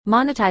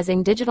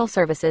monetizing digital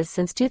services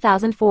since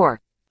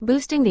 2004,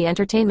 boosting the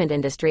entertainment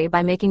industry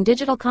by making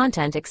digital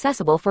content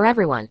accessible for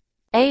everyone.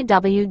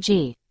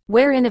 AWG,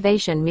 where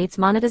innovation meets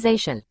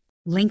monetization.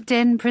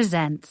 LinkedIn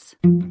presents.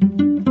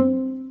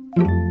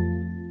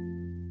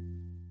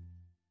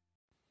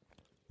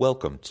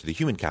 Welcome to the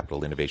Human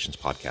Capital Innovations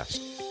Podcast.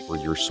 We're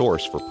your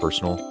source for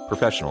personal,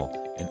 professional,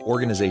 and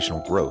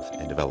organizational growth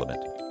and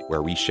development,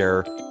 where we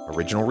share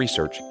original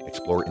research,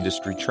 explore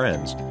industry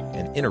trends,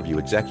 and interview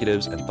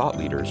executives and thought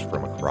leaders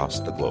from across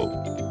the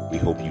globe. We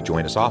hope you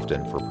join us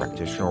often for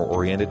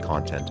practitioner-oriented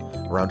content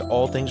around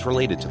all things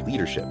related to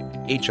leadership,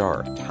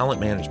 HR, talent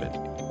management,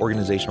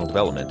 organizational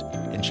development,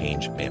 and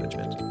change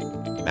management.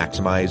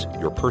 Maximize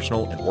your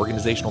personal and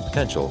organizational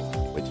potential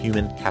with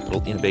Human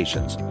Capital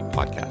Innovations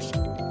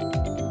Podcast.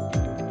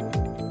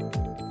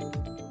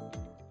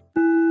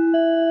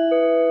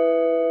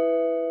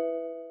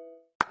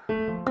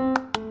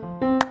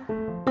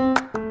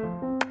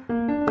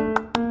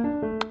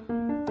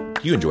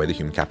 If you enjoy the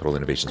Human Capital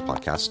Innovations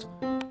Podcast,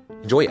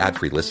 enjoy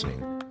ad-free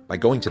listening by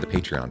going to the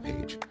Patreon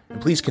page,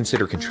 and please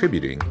consider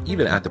contributing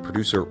even at the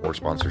producer or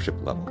sponsorship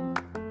level.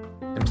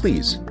 And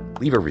please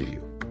leave a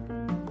review.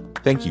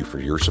 Thank you for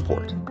your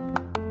support.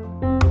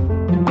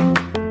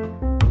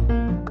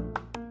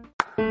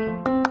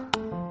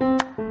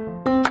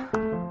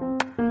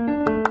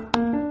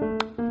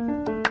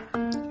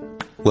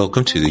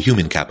 Welcome to the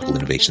Human Capital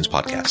Innovations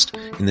Podcast.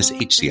 In this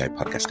HCI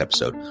podcast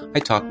episode, I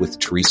talk with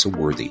Theresa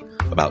Worthy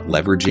about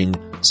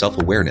leveraging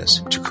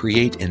self-awareness to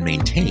create and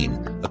maintain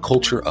a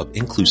culture of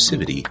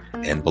inclusivity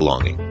and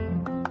belonging.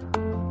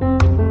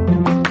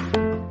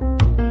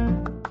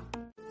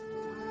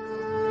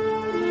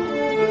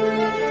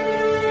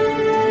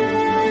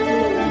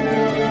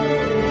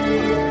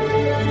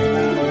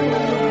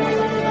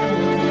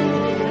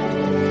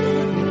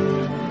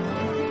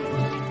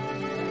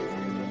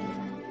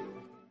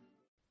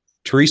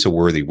 Theresa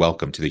Worthy,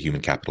 welcome to the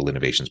Human Capital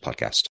Innovations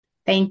Podcast.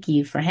 Thank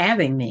you for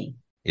having me.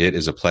 It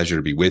is a pleasure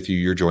to be with you.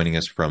 You're joining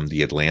us from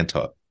the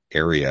Atlanta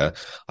area.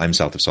 I'm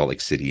south of Salt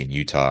Lake City in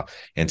Utah.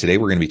 And today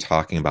we're going to be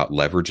talking about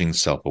leveraging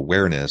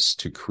self-awareness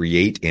to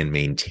create and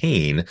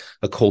maintain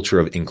a culture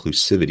of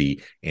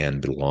inclusivity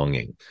and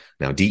belonging.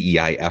 Now,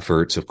 DEI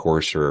efforts, of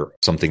course, are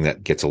something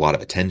that gets a lot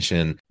of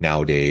attention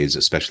nowadays,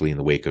 especially in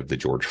the wake of the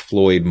George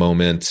Floyd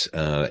moment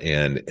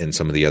and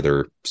some of the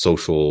other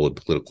social and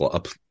political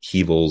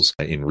upheavals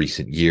in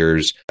recent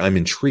years. I'm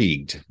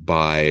intrigued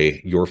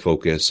by your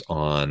focus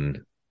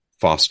on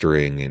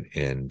fostering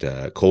and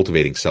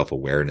cultivating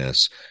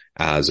self-awareness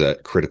as a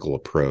critical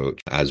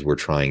approach as we're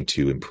trying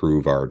to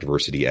improve our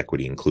diversity,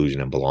 equity, inclusion,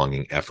 and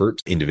belonging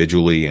efforts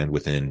individually and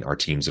within our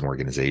teams and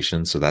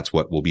organizations. So that's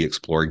what we'll be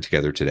exploring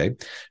together today.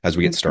 As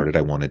we get started,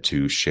 I wanted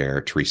to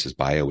share Theresa's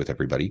bio with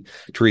everybody.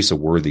 Theresa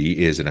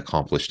Worthy is an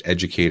accomplished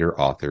educator,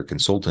 author,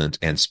 consultant,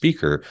 and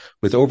speaker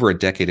with over a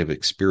decade of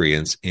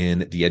experience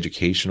in the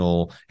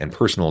educational and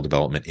personal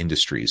development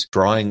industries.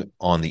 Drawing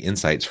on the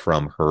insights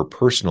from her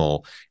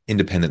personal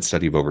independent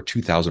study of over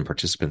 2,000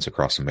 participants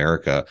across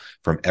America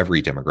from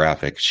every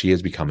demographic, she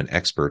has become an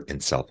expert in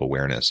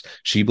self-awareness.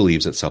 She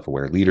believes that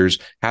self-aware leaders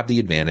have the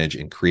advantage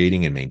in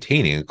creating and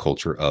maintaining a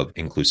culture of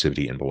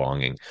inclusivity and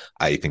belonging.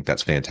 I think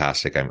that's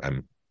fantastic.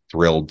 I'm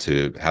thrilled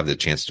to have the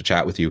chance to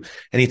chat with you.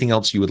 Anything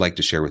else you would like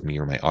to share with me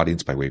or my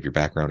audience by way of your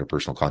background or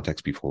personal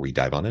context before we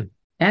dive on in?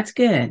 That's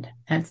good.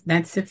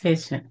 That's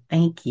sufficient.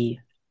 Thank you.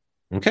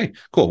 Okay,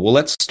 cool. Well,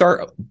 let's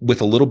start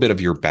with a little bit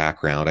of your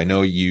background. I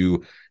know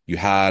you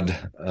had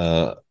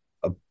a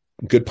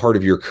good part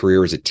of your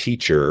career as a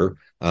teacher.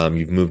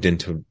 You've moved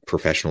into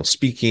professional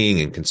speaking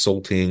and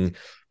consulting.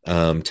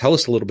 Tell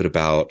us a little bit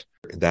about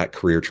that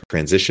career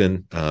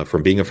transition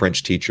from being a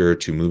French teacher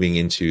to moving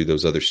into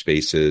those other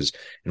spaces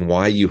and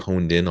why you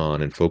honed in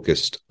on and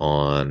focused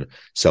on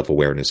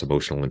self-awareness,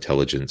 emotional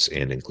intelligence,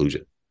 and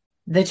inclusion.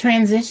 The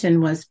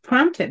transition was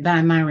prompted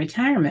by my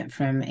retirement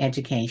from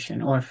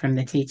education or from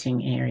the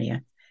teaching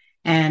area.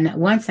 And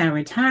once I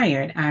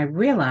retired, I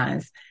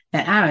realized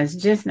that I was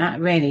just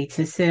not ready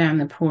to sit on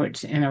the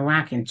porch in a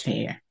rocking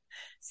chair.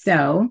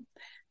 So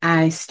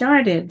I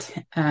started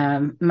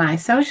my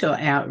social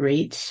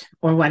outreach,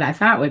 or what I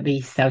thought would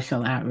be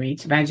social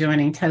outreach, by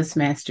joining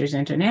Toastmasters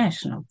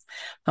International.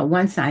 But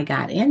once I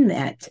got in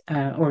that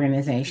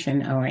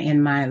organization or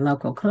in my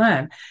local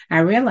club, I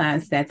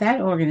realized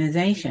that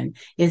organization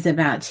is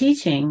about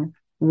teaching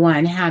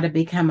one how to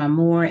become a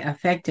more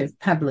effective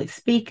public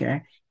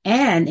speaker,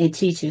 and it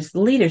teaches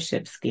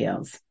leadership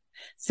skills.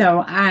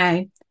 So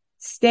I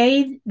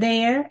stayed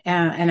there,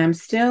 and I'm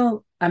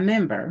still a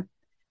member,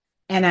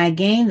 and I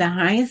gained the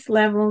highest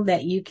level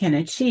that you can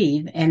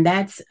achieve, and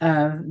that's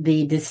of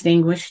the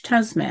Distinguished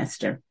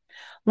Toastmaster.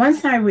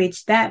 Once I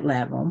reached that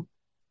level,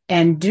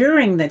 and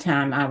during the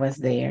time I was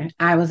there,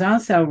 I was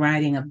also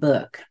writing a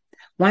book.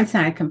 Once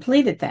I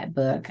completed that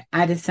book,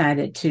 I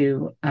decided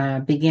to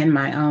begin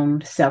my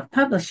own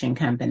self-publishing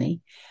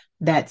company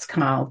that's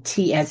called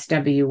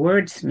TSW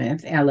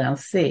Wordsmith,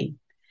 LLC.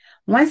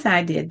 Once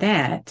I did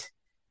that,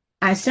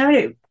 I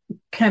started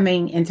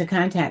coming into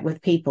contact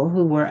with people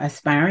who were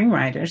aspiring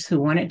writers who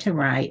wanted to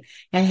write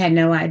and had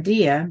no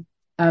idea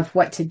of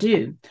what to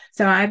do.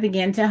 So I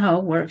began to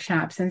hold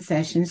workshops and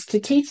sessions to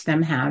teach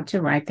them how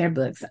to write their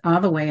books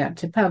all the way up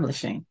to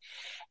publishing.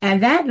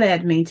 And that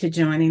led me to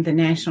joining the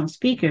National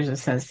Speakers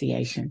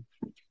Association.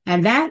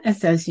 And that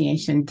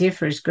association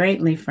differs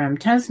greatly from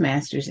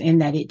Toastmasters in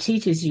that it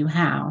teaches you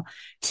how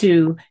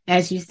to,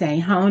 as you say,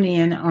 hone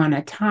in on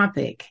a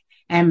topic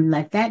and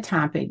let that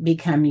topic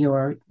become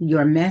your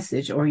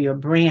message or your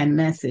brand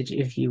message,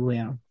 if you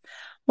will.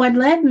 What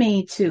led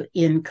me to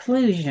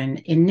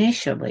inclusion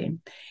initially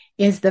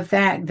is the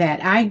fact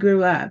that I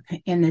grew up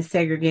in the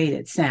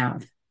segregated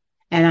South,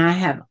 and I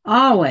have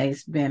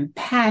always been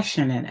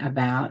passionate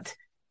about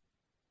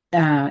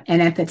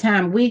and at the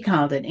time we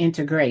called it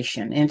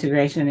integration.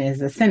 Integration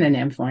is a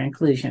synonym for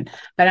inclusion.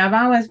 But I've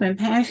always been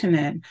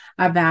passionate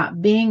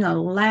about being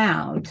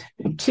allowed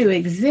to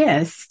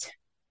exist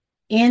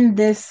in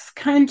this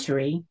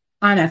country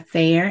on a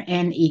fair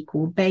and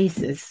equal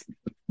basis,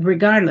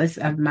 regardless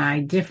of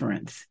my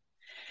difference.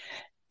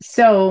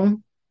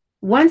 So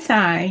once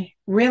I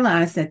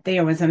realized that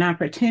there was an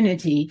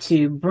opportunity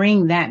to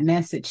bring that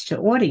message to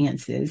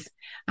audiences,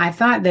 I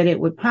thought that it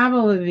would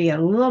probably be a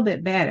little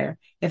bit better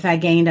if I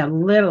gained a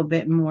little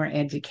bit more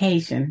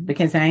education,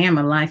 because I am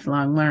a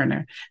lifelong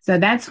learner. So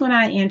that's when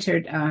I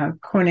entered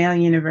Cornell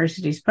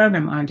University's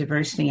program on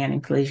diversity and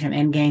inclusion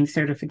and gained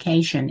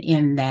certification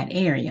in that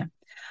area.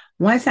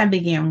 Once I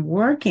began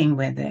working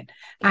with it,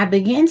 I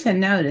began to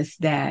notice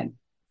that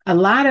a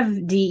lot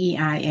of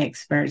DEI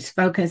experts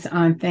focus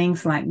on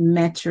things like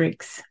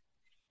metrics,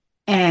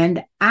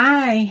 and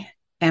I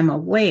am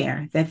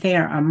aware that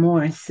there are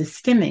more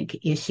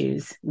systemic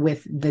issues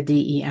with the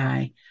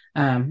DEI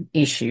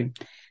issue.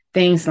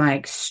 Things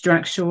like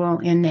structural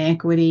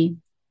inequity,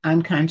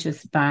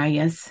 unconscious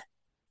bias,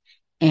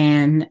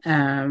 and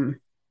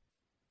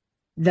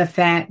the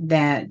fact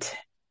that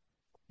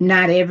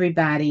not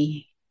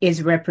everybody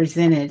is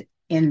represented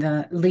in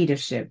the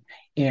leadership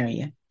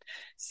area.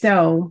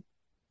 So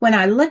when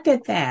I looked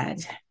at that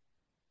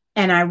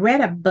and I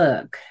read a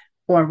book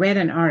or read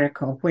an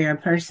article where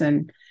a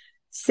person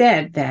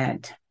said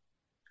that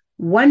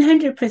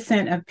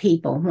 100% of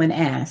people, when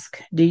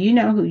asked, do you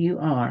know who you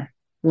are,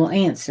 will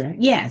answer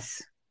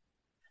yes,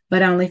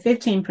 but only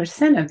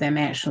 15% of them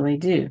actually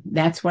do.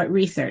 That's what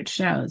research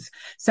shows.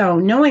 So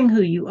knowing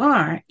who you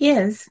are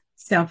is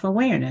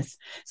self-awareness.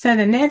 So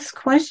the next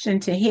question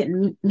to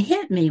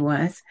hit me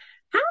was,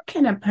 how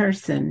can a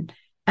person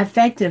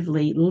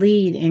effectively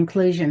lead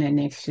inclusion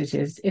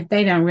initiatives if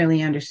they don't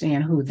really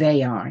understand who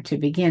they are to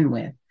begin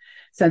with?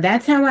 So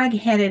that's how I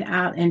headed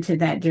out into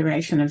that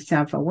direction of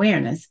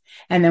self-awareness.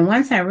 And then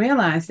once I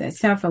realized that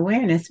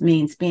self-awareness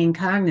means being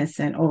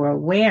cognizant or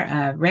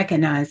aware of,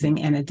 recognizing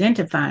and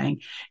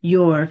identifying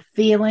your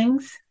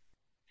feelings,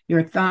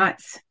 your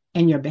thoughts,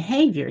 and your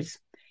behaviors,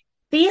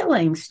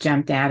 feelings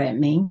jumped out at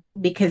me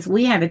because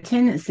we have a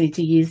tendency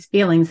to use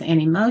feelings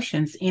and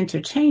emotions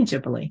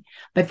interchangeably,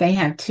 but they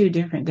have two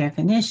different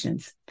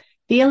definitions.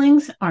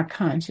 Feelings are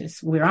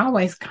conscious. We're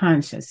always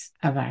conscious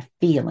of our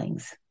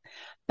feelings.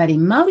 But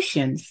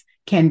emotions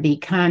can be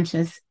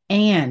conscious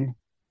and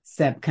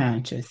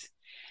subconscious.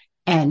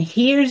 And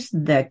here's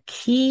the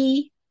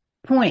key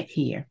point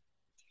here.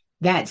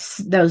 That's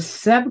those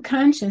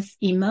subconscious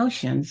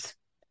emotions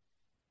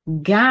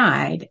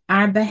guide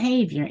our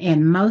behavior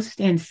in most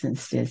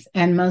instances,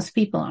 and most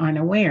people aren't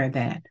aware of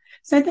that.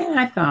 So then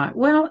I thought,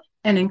 well,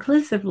 an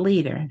inclusive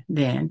leader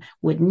then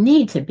would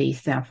need to be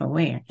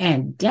self-aware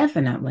and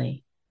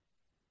definitely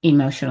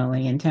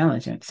emotionally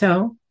intelligent.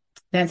 So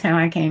that's how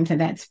I came to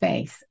that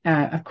space.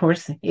 Of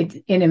course,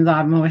 it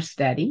involved more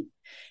study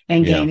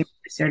and gaining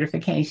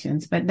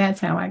certifications, but that's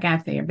how I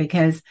got there,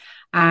 because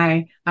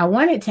I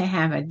wanted to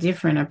have a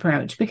different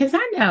approach, because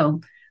I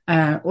know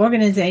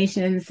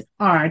organizations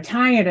are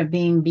tired of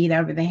being beat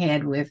over the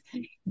head with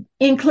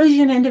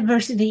inclusion and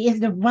diversity is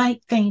the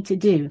right thing to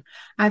do.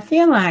 I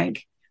feel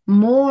like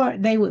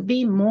they would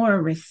be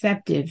more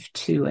receptive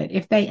to it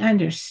if they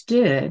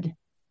understood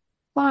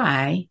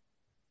why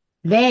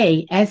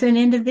they, as an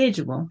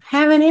individual,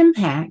 have an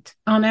impact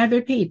on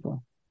other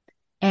people.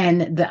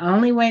 And the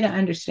only way to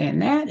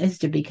understand that is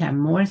to become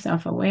more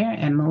self-aware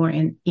and more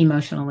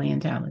emotionally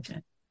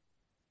intelligent.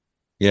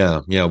 Yeah,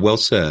 well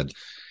said.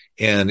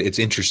 And it's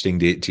interesting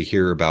to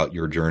hear about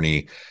your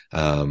journey,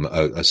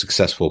 a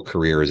successful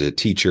career as a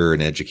teacher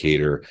and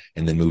educator,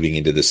 and then moving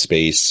into the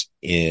space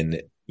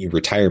in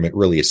retirement,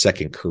 really a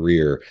second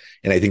career.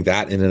 And I think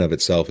that in and of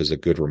itself is a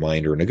good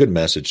reminder and a good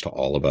message to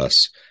all of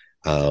us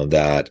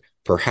that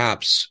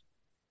perhaps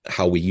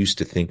how we used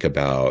to think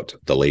about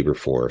the labor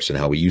force and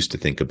how we used to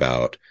think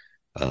about,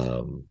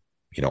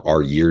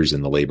 our years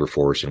in the labor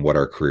force and what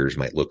our careers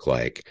might look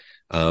like,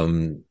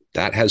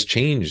 that has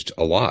changed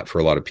a lot for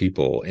a lot of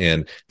people.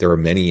 And there are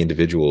many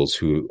individuals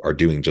who are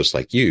doing just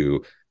like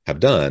you have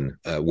done,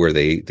 where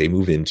they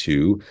move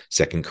into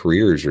second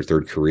careers or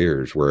third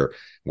careers, where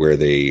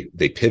they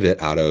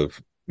pivot out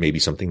of maybe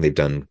something they've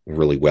done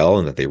really well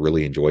and that they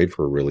really enjoyed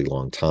for a really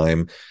long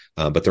time,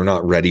 but they're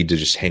not ready to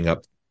just hang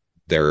up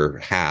their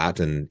hat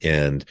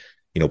and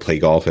play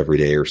golf every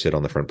day or sit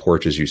on the front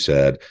porch, as you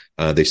said.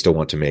 They still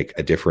want to make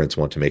a difference,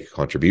 want to make a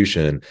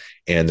contribution,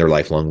 and they're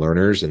lifelong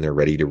learners, and they're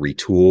ready to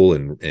retool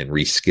and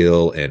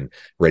reskill and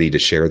ready to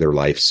share their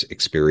life's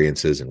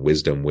experiences and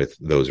wisdom with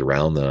those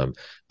around them.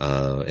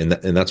 And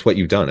that's what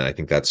you've done. And I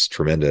think that's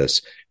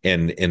tremendous.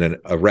 And an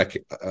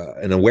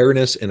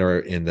awareness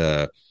and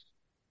a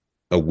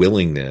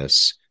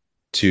willingness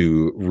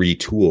to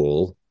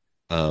retool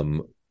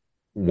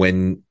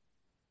when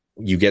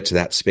you get to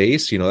that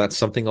space, that's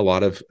something a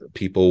lot of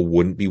people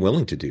wouldn't be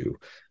willing to do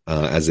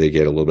as they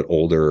get a little bit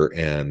older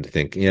and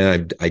think, yeah,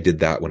 I did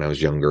that when I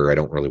was younger. I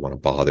don't really want to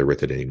bother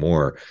with it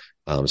anymore.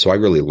 So I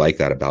really like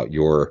that about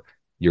your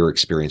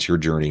experience, your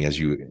journey as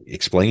you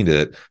explained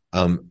it.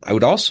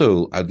 I'd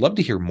love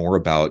to hear more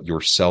about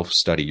your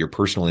self-study, your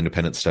personal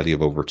independent study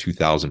of over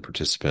 2,000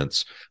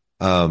 participants.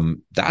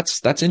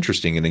 That's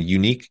interesting and a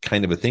unique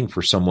kind of a thing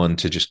for someone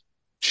to just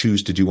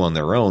choose to do on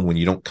their own when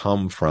you don't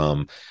come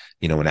from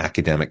an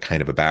academic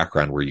kind of a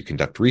background where you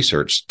conduct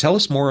research. Tell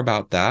us more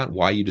about that,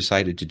 why you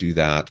decided to do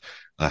that,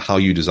 how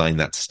you designed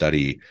that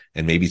study,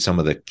 and maybe some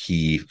of the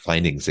key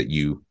findings that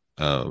you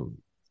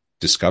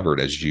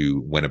discovered as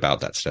you went about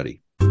that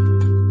study.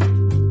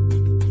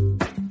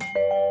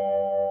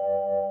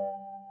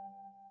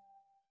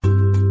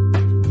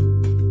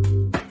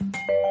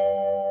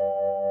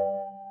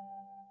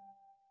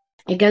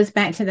 It goes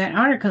back to that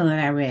article that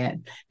I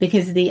read,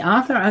 because the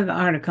author of the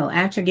article,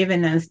 after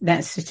giving us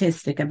that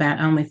statistic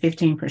about only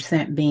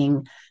 15%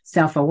 being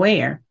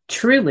self-aware,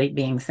 truly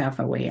being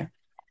self-aware,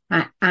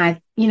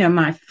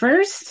 my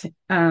first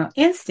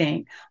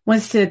instinct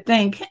was to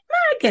think,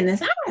 my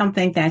goodness, I don't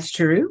think that's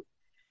true.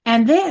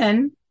 And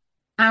then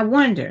I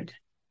wondered,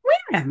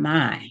 where am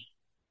I?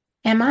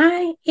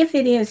 If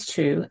it is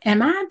true,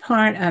 am I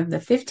part of the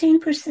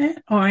 15%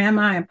 or am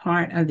I a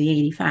part of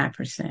the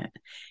 85%?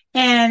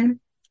 And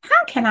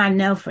how can I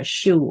know for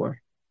sure,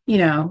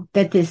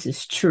 that this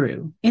is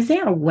true? Is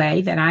there a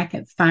way that I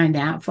could find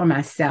out for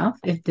myself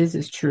if this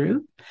is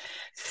true?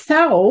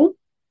 So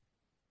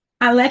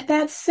I let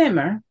that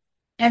simmer.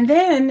 And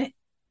then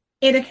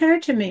it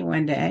occurred to me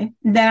one day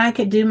that I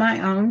could do my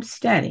own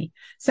study.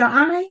 So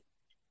I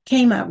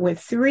came up with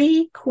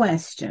 3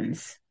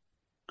 questions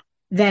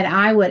that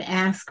I would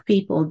ask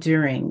people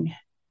during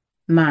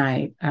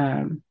my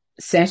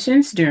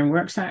sessions, during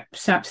workshop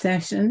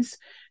sessions,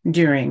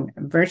 during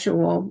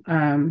virtual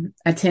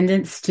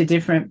attendance to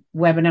different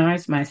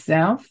webinars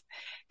myself,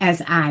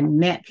 as I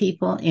met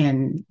people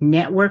in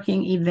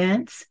networking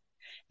events,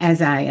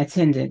 as I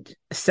attended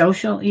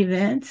social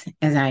events,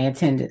 as I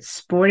attended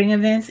sporting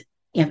events,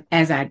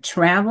 as I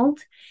traveled,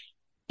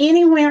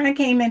 anywhere I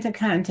came into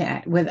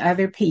contact with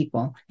other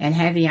people and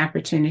had the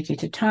opportunity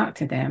to talk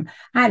to them,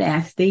 I'd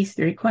ask these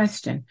 3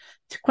 questions.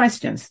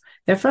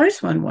 The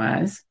first one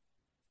was,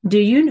 do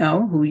you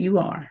know who you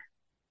are?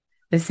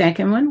 The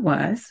second one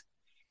was,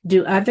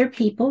 do other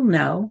people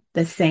know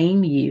the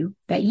same you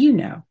that you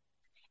know?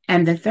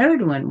 And the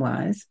third one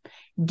was,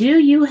 do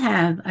you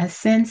have a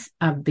sense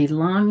of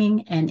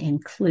belonging and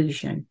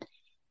inclusion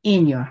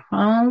in your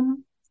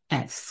home,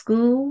 at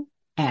school,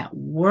 at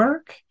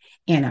work,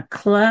 in a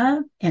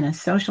club, in a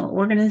social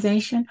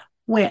organization,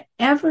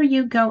 wherever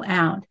you go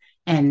out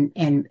and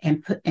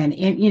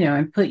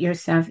put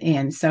yourself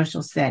in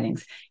social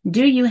settings?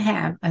 Do you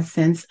have a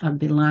sense of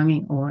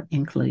belonging or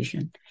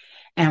inclusion?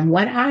 And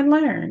what I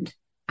learned,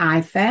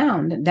 I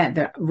found that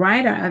the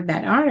writer of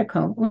that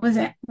article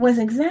was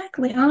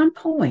exactly on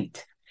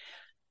point.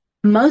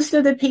 Most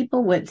of the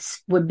people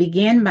would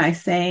begin by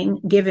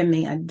giving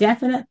me a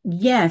definite,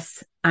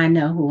 yes, I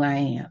know who I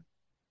am.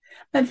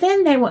 But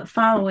then they would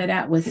follow it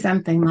up with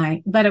something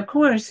like, but of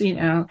course, it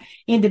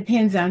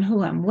depends on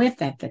who I'm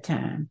with at the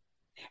time.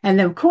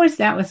 And of course,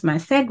 that was my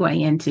segue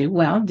into,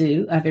 well,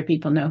 do other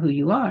people know who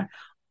you are?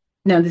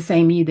 Know the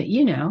same you that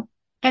you know?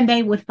 And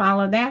they would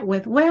follow that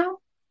with, well,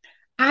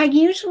 I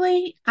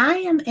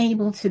am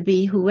able to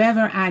be whoever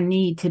I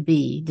need to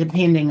be,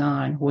 depending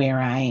on where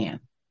I am.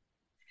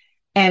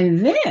 And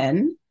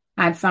then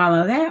I'd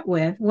follow that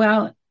with,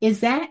 well,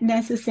 is that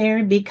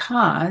necessary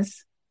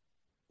because,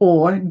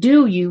 or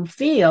do you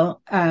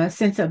feel a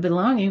sense of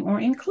belonging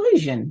or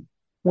inclusion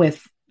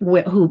with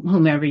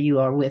whomever you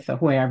are with or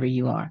wherever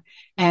you are?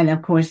 And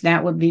of course,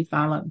 that would be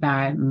followed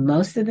by,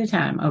 most of the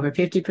time, over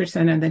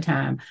 50% of the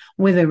time,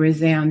 with a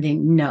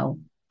resounding no.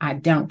 I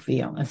don't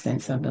feel a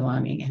sense of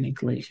belonging and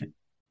inclusion.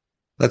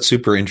 That's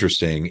super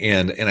interesting.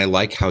 And I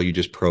like how you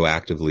just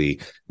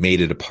proactively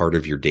made it a part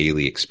of your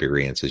daily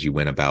experience as you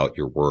went about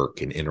your work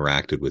and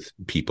interacted with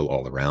people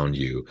all around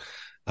you.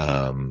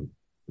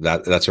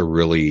 That's a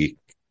really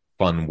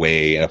fun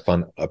way, a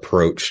fun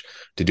approach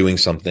to doing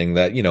something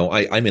that,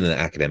 I'm in an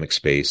academic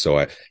space.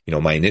 So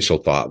my initial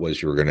thought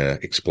was you were going to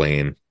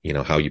explain,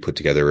 how you put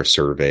together a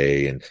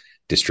survey and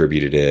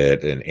distributed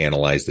it and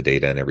analyzed the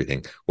data and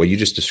everything. What you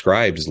just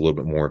described is a little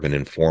bit more of an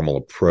informal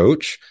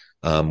approach,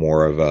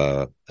 more of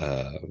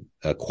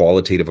a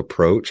qualitative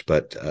approach,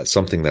 but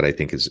something that I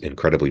think is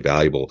incredibly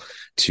valuable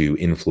to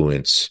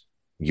influence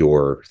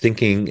your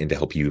thinking and to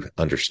help you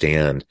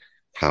understand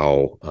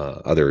how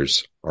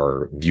others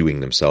are viewing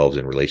themselves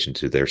in relation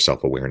to their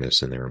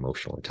self-awareness and their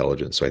emotional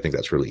intelligence. So I think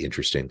that's really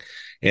interesting.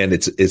 And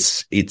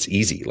it's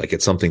easy. Like,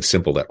 it's something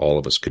simple that all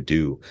of us could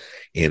do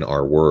in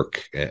our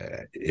work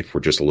if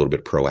we're just a little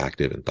bit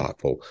proactive and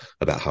thoughtful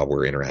about how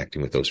we're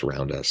interacting with those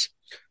around us.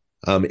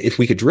 If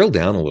we could drill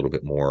down a little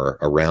bit more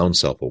around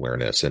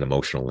self-awareness and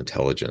emotional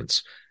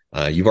intelligence,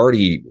 you've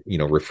already,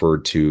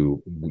 referred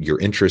to your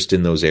interest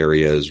in those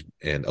areas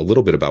and a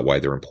little bit about why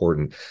they're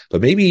important,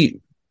 but maybe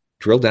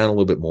drill down a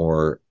little bit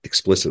more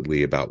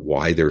explicitly about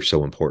why they're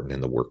so important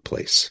in the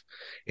workplace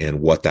and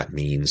what that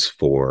means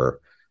for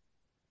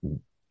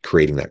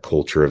creating that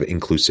culture of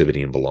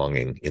inclusivity and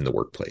belonging in the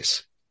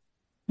workplace.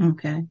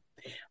 Okay.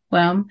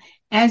 Well,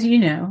 as you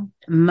know,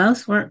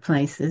 most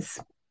workplaces,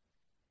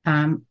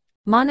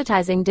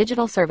 monetizing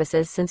digital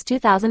services since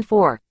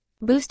 2004,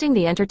 boosting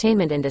the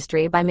entertainment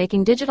industry by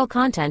making digital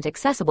content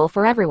accessible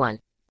for everyone.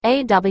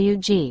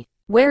 AWG,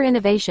 where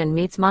innovation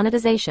meets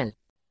monetization.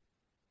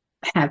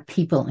 have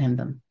people in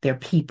them. They're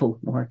people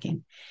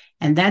working.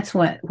 And that's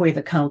where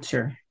the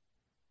culture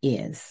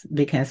is.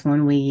 Because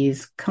when we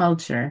use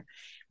culture,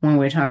 when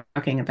we're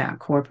talking about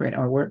corporate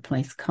or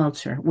workplace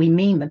culture, we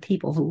mean the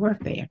people who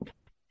work there.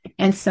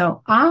 And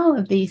so all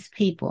of these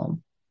people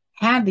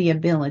have the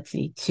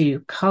ability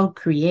to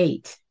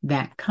co-create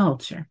that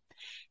culture.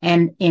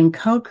 And in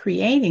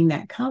co-creating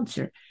that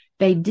culture,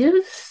 they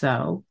do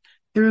so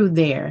through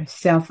their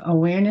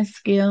self-awareness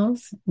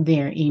skills,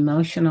 their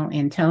emotional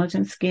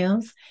intelligence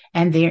skills,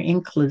 and their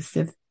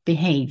inclusive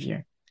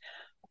behavior.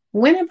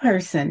 When a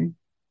person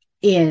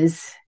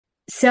is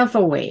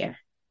self-aware,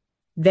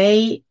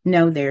 they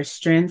know their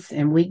strengths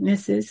and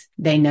weaknesses,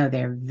 they know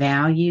their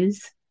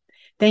values,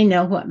 they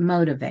know what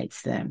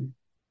motivates them.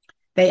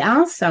 They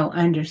also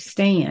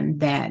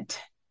understand that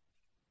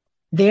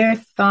their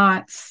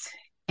thoughts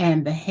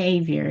and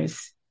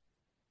behaviors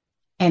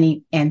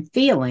and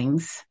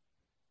feelings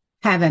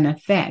have an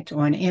effect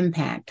or an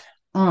impact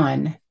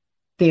on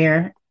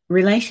their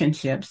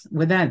relationships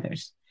with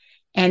others.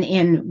 And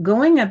in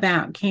going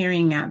about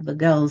carrying out the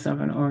goals of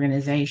an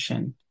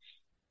organization,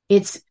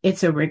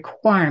 it's a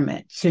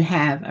requirement to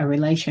have a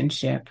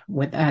relationship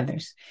with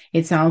others.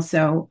 It's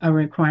also a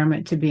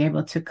requirement to be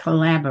able to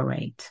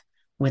collaborate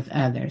with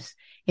others.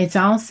 It's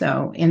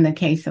also, in the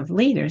case of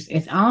leaders,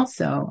 it's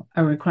also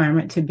a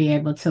requirement to be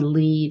able to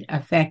lead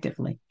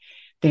effectively.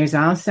 There's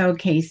also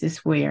cases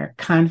where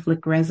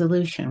conflict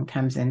resolution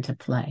comes into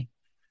play.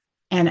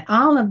 And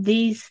all of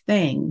these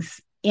things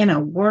in a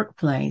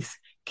workplace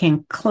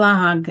can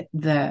clog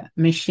the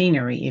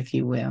machinery, if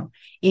you will.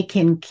 It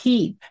can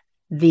keep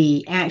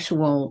the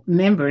actual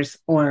members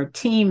or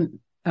teams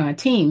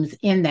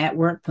in that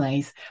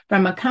workplace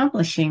from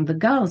accomplishing the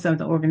goals of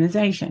the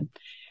organization.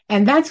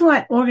 And that's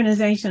what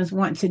organizations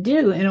want to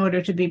do in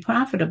order to be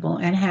profitable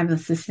and have a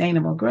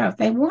sustainable growth.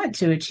 They want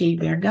to achieve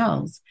their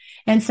goals.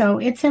 And so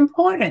it's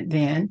important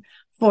then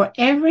for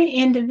every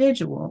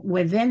individual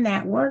within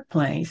that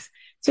workplace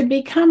to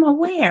become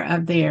aware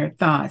of their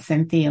thoughts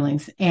and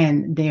feelings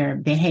and their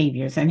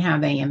behaviors and how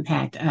they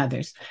impact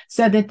others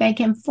so that they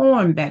can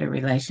form better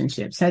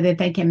relationships, so that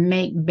they can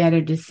make better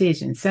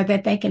decisions, so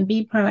that they can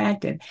be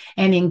proactive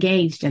and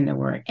engaged in the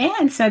work,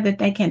 and so that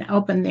they can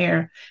open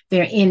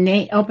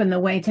open the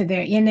way to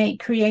their innate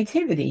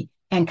creativity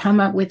and come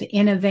up with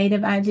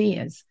innovative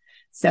ideas.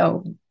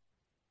 So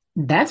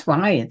that's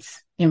why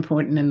it's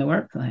important in the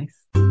workplace.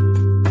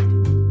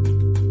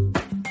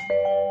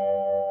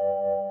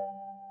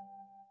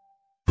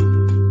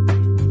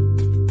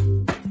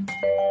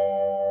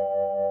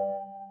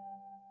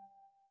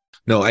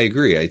 No, I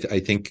agree. I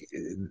think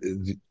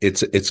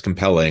it's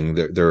compelling.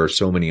 There are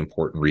so many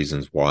important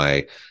reasons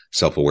why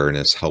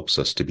self-awareness helps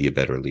us to be a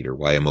better leader,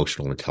 why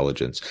emotional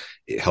intelligence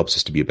it helps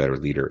us to be a better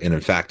leader. And in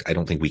fact, I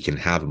don't think we can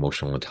have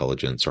emotional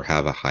intelligence or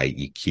have a high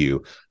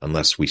EQ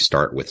unless we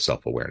start with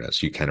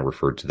self-awareness. You kind of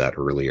referred to that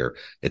earlier.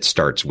 It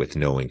starts with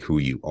knowing who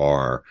you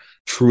are,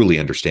 truly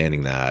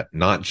understanding that,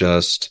 not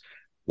just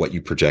what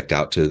you project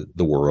out to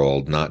the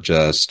world, not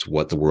just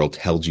what the world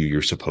tells you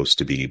you're supposed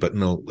to be, but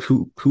no,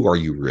 who are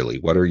you really?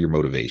 What are your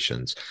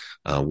motivations?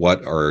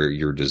 What are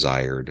your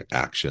desired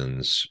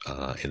actions,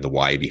 and the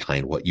why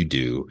behind what you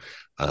do?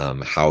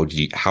 How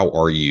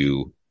are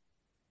you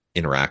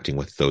interacting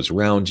with those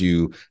around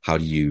you? How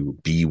do you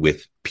be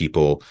with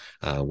people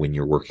when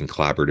you're working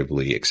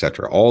collaboratively, et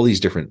cetera? All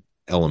these different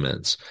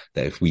elements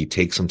that if we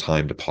take some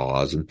time to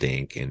pause and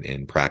think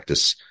and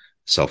practice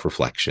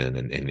self-reflection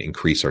and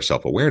increase our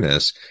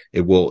self-awareness,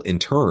 it will in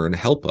turn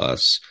help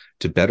us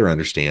to better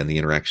understand the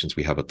interactions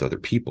we have with other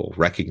people,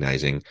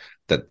 recognizing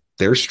that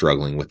they're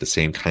struggling with the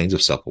same kinds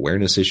of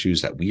self-awareness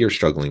issues that we are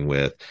struggling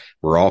with.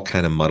 We're all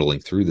kind of muddling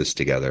through this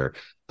together.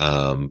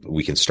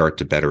 We can start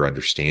to better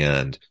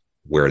understand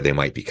where they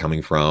might be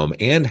coming from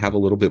and have a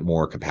little bit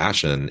more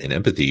compassion and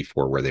empathy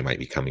for where they might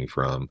be coming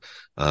from,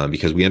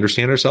 because we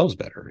understand ourselves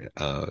better.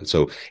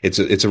 So it's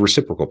a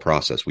reciprocal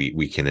process.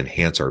 We can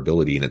enhance our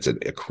ability, and it's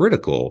a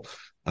critical,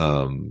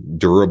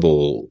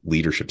 durable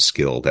leadership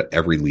skill that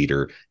every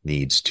leader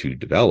needs to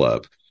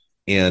develop.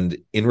 And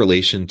in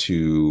relation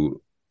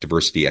to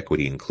diversity,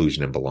 equity,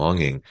 inclusion, and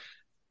belonging,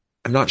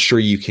 I'm not sure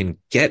you can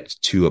get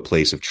to a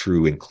place of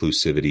true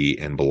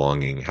inclusivity and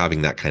belonging,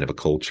 having that kind of a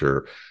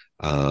culture,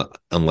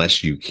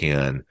 unless you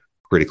can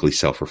critically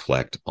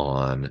self-reflect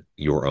on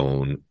your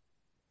own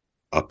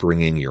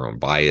upbringing, your own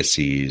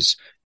biases,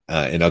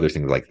 and other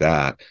things like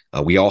that.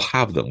 We all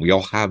have them. We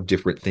all have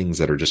different things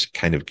that are just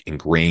kind of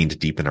ingrained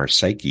deep in our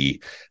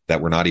psyche that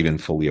we're not even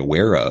fully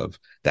aware of,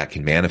 that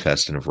can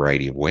manifest in a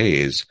variety of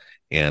ways.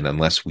 And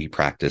unless we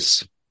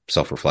practice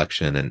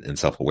self-reflection and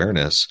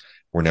self-awareness,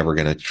 we're never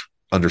going to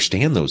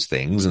understand those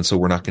things. And so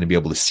we're not going to be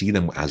able to see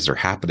them as they're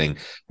happening.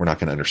 We're not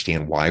going to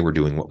understand why we're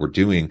doing what we're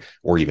doing,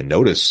 or even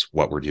notice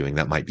what we're doing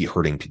that might be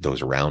hurting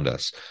those around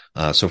us.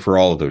 So for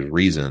all of those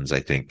reasons, I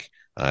think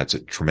it's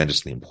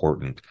tremendously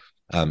important.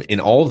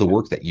 In all of the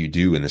work that you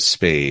do in this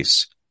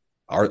space,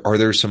 are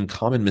there some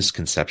common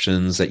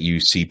misconceptions that you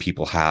see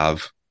people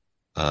have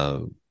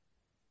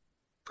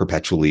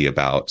perpetually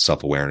about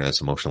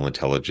self-awareness, emotional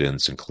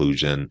intelligence,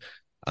 inclusion,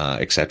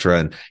 et cetera?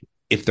 And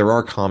if there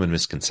are common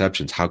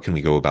misconceptions, how can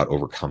we go about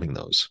overcoming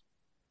those?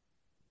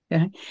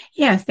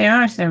 Yes, there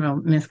are several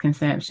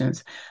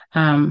misconceptions.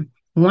 One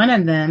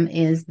of them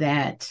is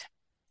that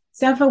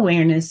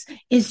self-awareness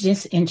is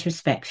just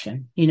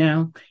introspection.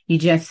 You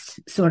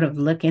just sort of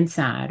look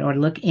inside or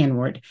look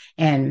inward,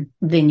 and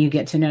then you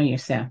get to know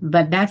yourself.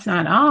 But that's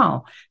not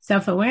all.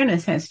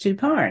 Self-awareness has two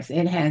parts.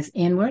 It has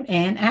inward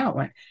and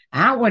outward.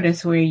 Outward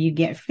is where you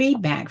get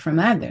feedback from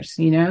others.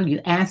 You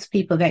ask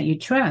people that you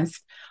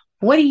trust,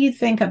 what do you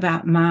think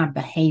about my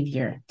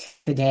behavior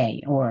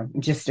today or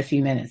just a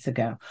few minutes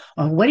ago?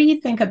 Or what do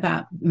you think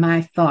about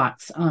my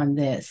thoughts on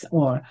this?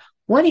 Or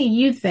what do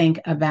you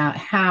think about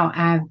how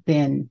I've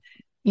been,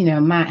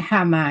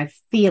 how my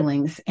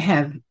feelings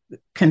have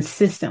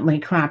consistently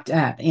cropped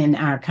up in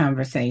our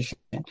conversation?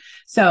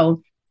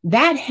 So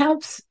that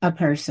helps a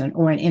person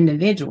or an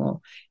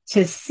individual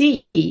to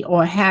see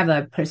or have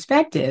a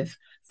perspective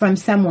from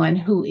someone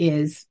who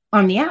is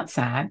on the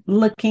outside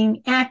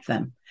looking at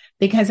them.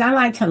 Because I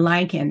like to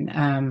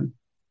liken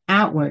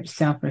outward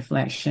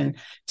self-reflection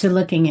to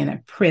looking in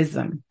a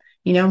prism.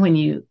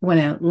 When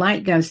a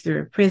light goes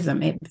through a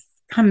prism, it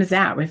comes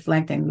out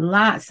reflecting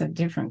lots of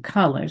different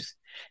colors.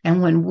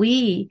 And when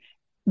we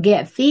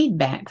get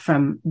feedback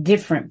from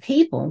different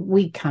people,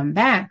 we come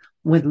back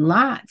with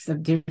lots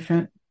of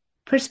different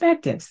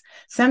perspectives.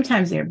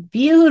 Sometimes they're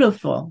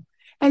beautiful,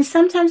 and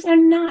sometimes they're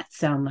not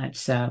so much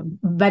so,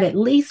 but at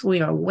least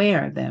we are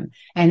aware of them.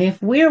 And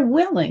if we're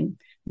willing,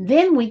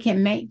 then we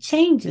can make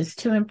changes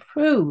to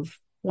improve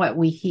what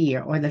we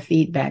hear or the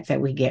feedback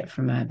that we get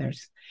from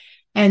others.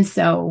 And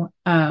so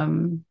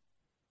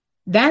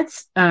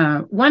that's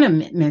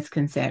one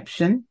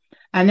misconception.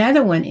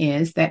 Another one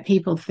is that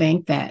people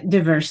think that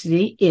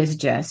diversity is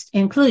just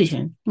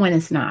inclusion when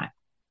it's not.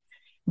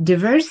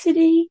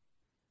 Diversity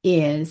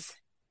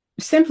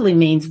simply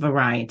means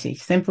variety.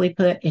 Simply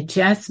put, it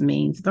just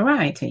means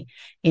variety.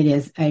 It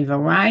is a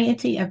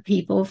variety of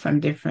people from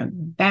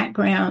different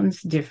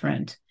backgrounds,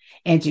 different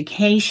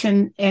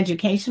educational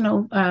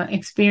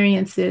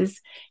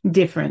experiences,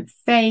 different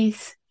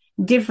faiths,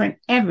 different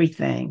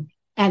everything.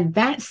 And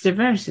that's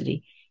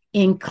diversity.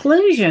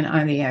 Inclusion,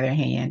 on the other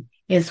hand,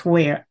 is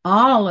where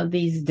all of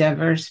these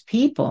diverse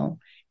people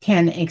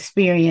can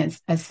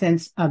experience a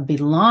sense of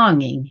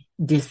belonging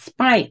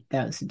despite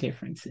those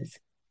differences.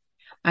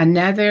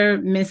 Another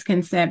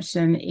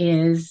misconception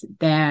is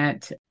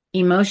that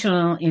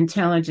emotional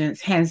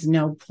intelligence has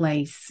no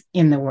place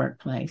in the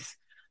workplace.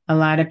 A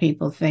lot of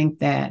people think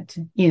that,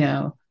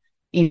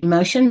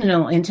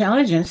 emotional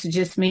intelligence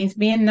just means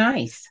being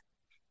nice.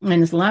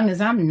 And as long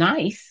as I'm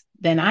nice,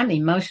 then I'm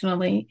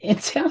emotionally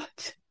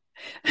intelligent.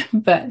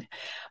 But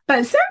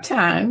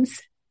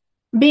sometimes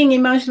being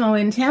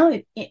emotionally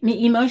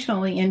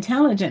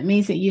intelligent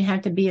means that you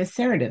have to be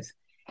assertive.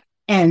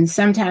 And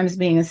sometimes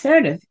being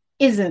assertive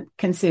isn't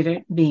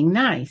considered being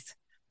nice.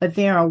 But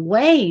there are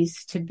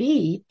ways to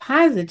be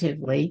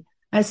positively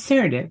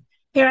assertive.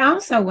 There are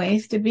also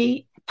ways to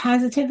be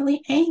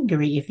positively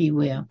angry, if you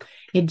will.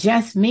 It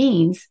just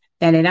means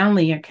that it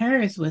only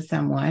occurs with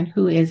someone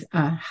who is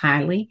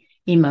highly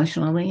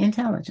emotionally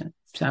intelligent.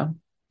 So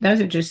those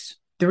are just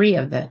three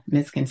of the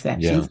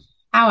misconceptions. Yeah.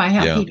 How I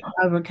help people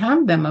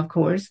overcome them, of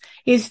course,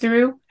 is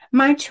through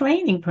my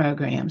training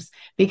programs,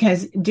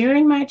 because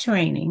during my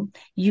training,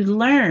 you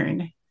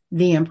learn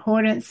the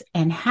importance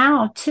and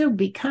how to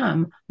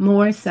become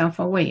more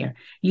self-aware.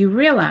 You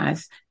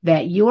realize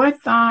that your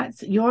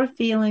thoughts, your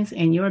feelings,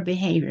 and your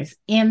behaviors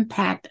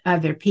impact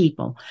other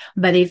people.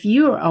 But if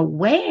you're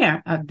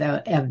aware of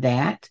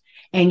that,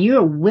 and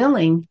you're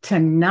willing to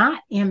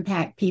not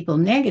impact people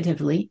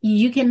negatively,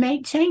 you can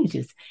make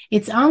changes.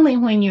 It's only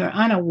when you're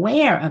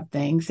unaware of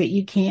things that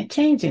you can't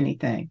change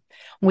anything.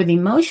 With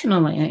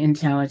emotional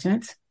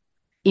intelligence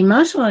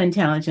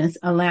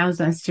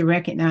allows us to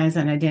recognize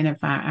and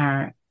identify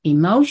our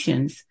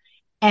emotions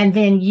and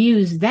then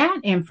use that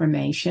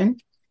information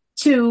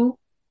to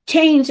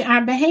change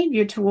our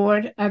behavior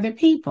toward other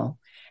people.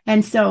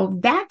 And so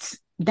that's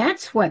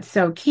that's what's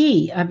so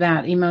key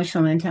about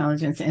emotional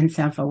intelligence and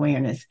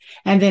self-awareness.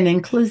 And then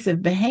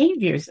inclusive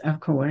behaviors, of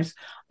course,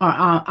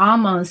 are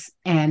almost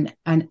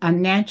a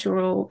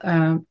natural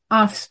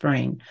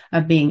offspring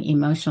of being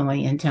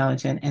emotionally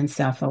intelligent and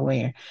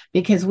self-aware,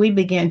 because we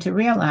begin to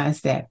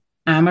realize that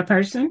I'm a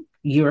person,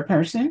 you're a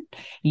person,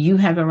 you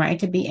have a right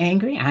to be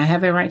angry, I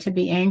have a right to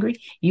be angry,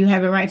 you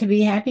have a right to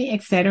be happy,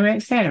 et cetera,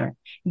 et cetera.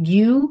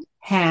 You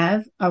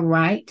have a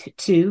right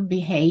to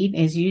behave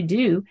as you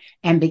do.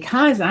 And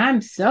because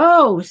I'm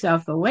so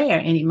self-aware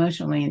and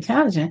emotionally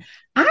intelligent,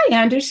 I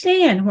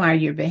understand why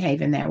you're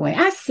behaving that way.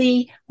 I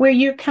see where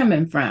you're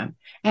coming from.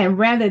 And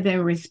rather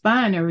than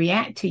respond or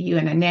react to you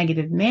in a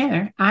negative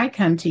manner, I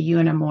come to you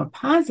in a more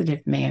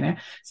positive manner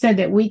so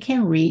that we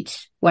can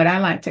reach what I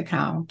like to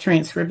call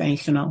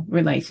transformational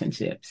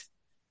relationships.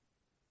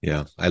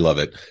 Yeah, I love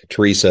it.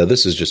 Theresa,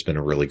 this has just been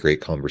a really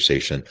great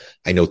conversation.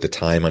 I know at the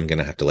time I'm going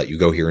to have to let you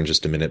go here in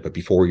just a minute, but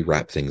before we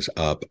wrap things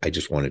up, I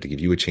just wanted to give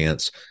you a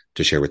chance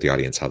to share with the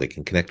audience how they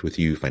can connect with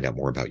you, find out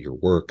more about your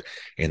work,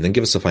 and then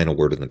give us a final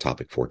word on the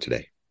topic for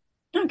today.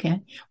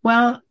 Okay.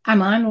 Well,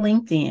 I'm on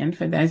LinkedIn.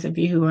 For those of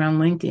you who are on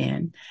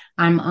LinkedIn,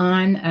 I'm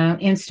on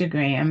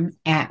Instagram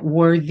at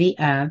Worthy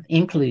of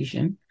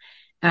Inclusion.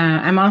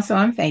 I'm also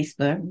on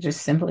Facebook,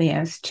 just simply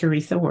as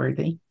Theresa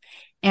Worthy.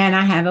 And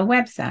I have a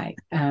website,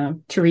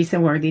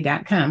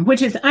 theresaworthy.com,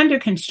 which is under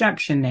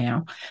construction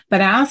now. But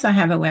I also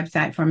have a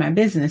website for my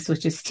business,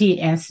 which is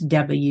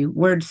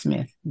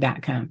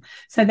tswwordsmith.com.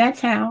 So that's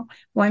how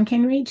one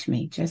can reach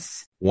me.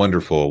 Just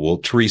wonderful. Well,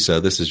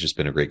 Theresa, this has just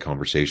been a great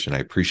conversation. I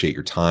appreciate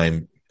your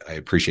time. I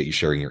appreciate you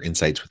sharing your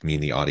insights with me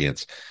and the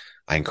audience.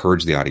 I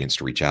encourage the audience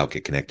to reach out,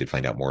 get connected,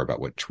 find out more about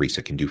what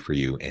Theresa can do for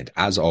you. And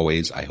as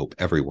always, I hope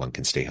everyone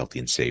can stay healthy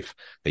and safe,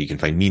 that you can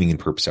find meaning and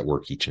purpose at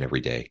work each and every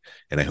day.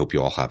 And I hope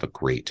you all have a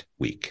great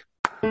week.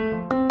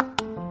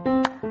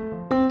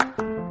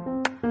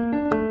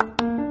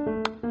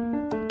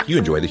 If you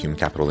enjoy the Human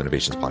Capital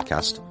Innovations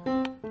podcast,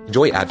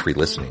 enjoy ad-free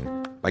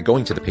listening by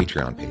going to the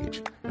Patreon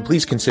page. And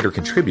please consider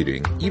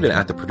contributing even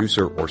at the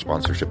producer or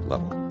sponsorship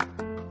level.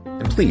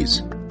 And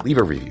please leave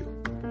a review.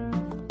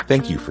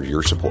 Thank you for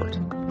your support.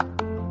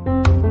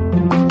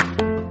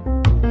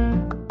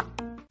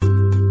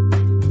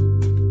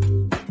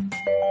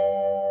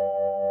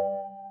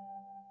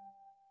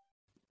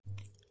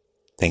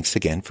 Thanks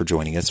again for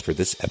joining us for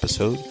this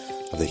episode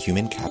of the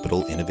Human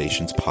Capital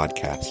Innovations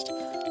podcast.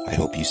 I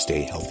hope you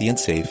stay healthy and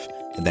safe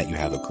and that you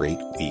have a great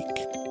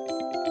week.